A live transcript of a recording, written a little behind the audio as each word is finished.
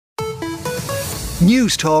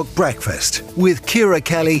News Talk Breakfast with Ciara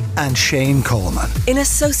Kelly and Shane Coleman. In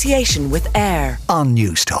association with AIR on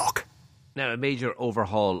News Talk. Now, a major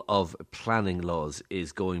overhaul of planning laws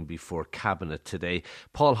is going before Cabinet today.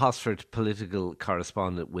 Paul Hosford, political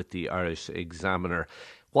correspondent with the Irish Examiner.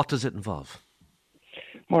 What does it involve?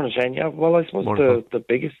 Morning, Shane. Yeah, well, I suppose the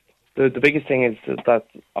biggest thing is that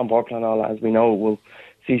on board plan law, as we know, will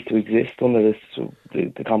cease to exist under this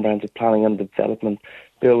the Comprehensive Planning and Development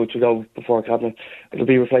Bill, which will go before Cabinet. It'll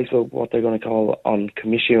be replaced with what they're going to call on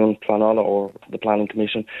Commission Planola, or the Planning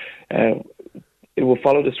Commission. It will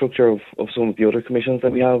follow the structure of some of the other commissions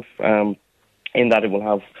that we have, in that it will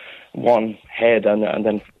have one head and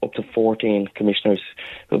then up to 14 commissioners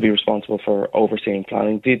who will be responsible for overseeing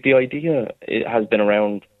planning. The idea has been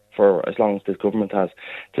around for as long as this government has,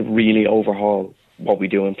 to really overhaul what we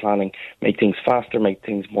do in planning, make things faster, make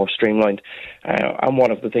things more streamlined. And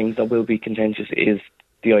one of the things that will be contentious is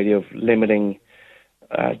the idea of limiting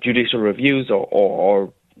judicial reviews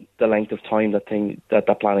or the length of time that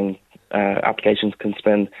planning applications can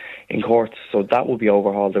spend in courts. So that will be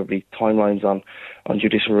overhauled. There will be timelines on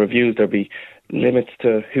judicial reviews. There will be limits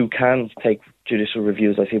to who can take judicial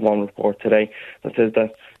reviews. I see one report today that says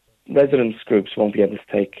that residents groups won't be able to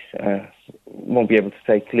take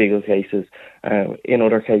legal cases. In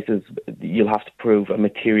other cases, you'll have to prove a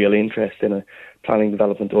material interest in a planning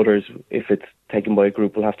development. Others, if it's taken by a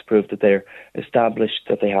group, will have to prove that they're established,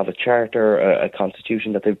 that they have a charter, a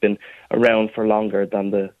constitution, that they've been around for longer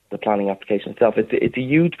than the planning application itself. It's a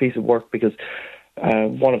huge piece of work, because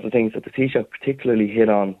one of the things that the Taoiseach particularly hit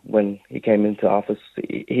on when he came into office,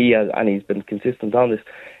 he's been consistent on this,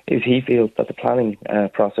 is he feels that the planning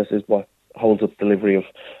process is what holds up delivery of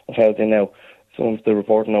housing. Now, some of the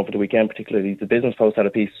reporting over the weekend, particularly the Business Post, had a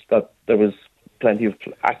piece that there was plenty of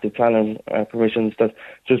active planning permissions that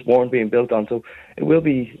just weren't being built on. So it will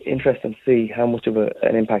be interesting to see how much of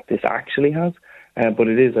an impact this actually has. But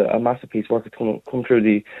it is a massive piece of work. It's come through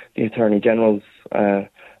the Attorney General's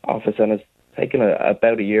office, and it's taken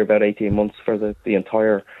about a year, about 18 months for the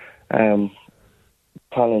entire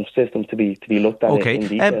planning system to be looked at in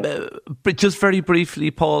detail. But just very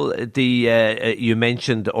briefly, Paul, you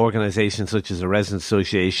mentioned organisations such as the Residents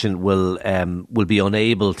Association will be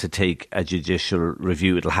unable to take a judicial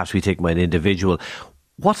review. It'll have to be taken by an individual.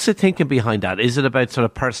 What's the thinking behind that? Is it about sort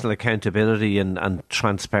of personal accountability and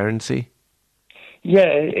transparency? Yeah,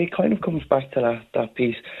 it kind of comes back to that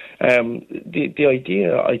piece. The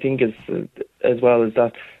idea, I think, is as well is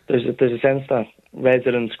that there's a sense that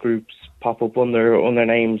residents groups pop up under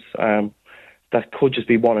names that could just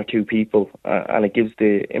be one or two people, and it gives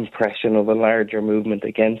the impression of a larger movement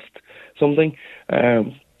against something.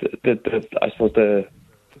 I suppose the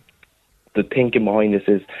thinking behind this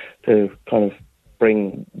is to kind of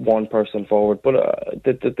bring one person forward, but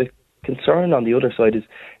the concern on the other side is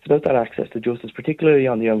it's about that access to justice, particularly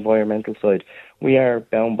on the environmental side. We are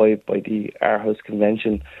bound by the Aarhus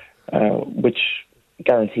Convention, which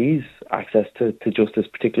guarantees access to justice,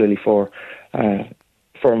 particularly for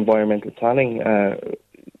environmental planning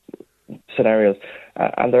scenarios.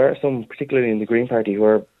 And there are some, particularly in the Green Party, who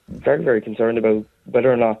are very, very concerned about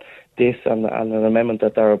whether or not this and an amendment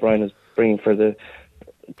that Darragh O'Brien is bringing to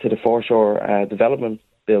the Foreshore Development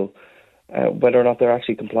Bill, whether or not they're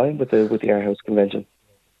actually complying with the Aarhus Convention.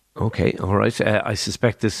 OK, all right. I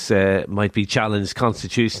suspect this might be challenged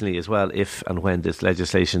constitutionally as well if and when this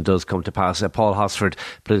legislation does come to pass. Paul Hosford,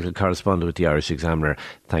 political correspondent with the Irish Examiner,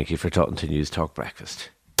 thank you for talking to News Talk Breakfast.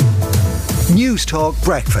 News Talk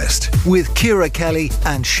Breakfast with Ciara Kelly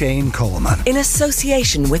and Shane Coleman. In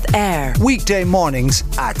association with AIR. Weekday mornings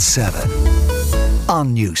at 7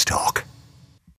 on News Talk.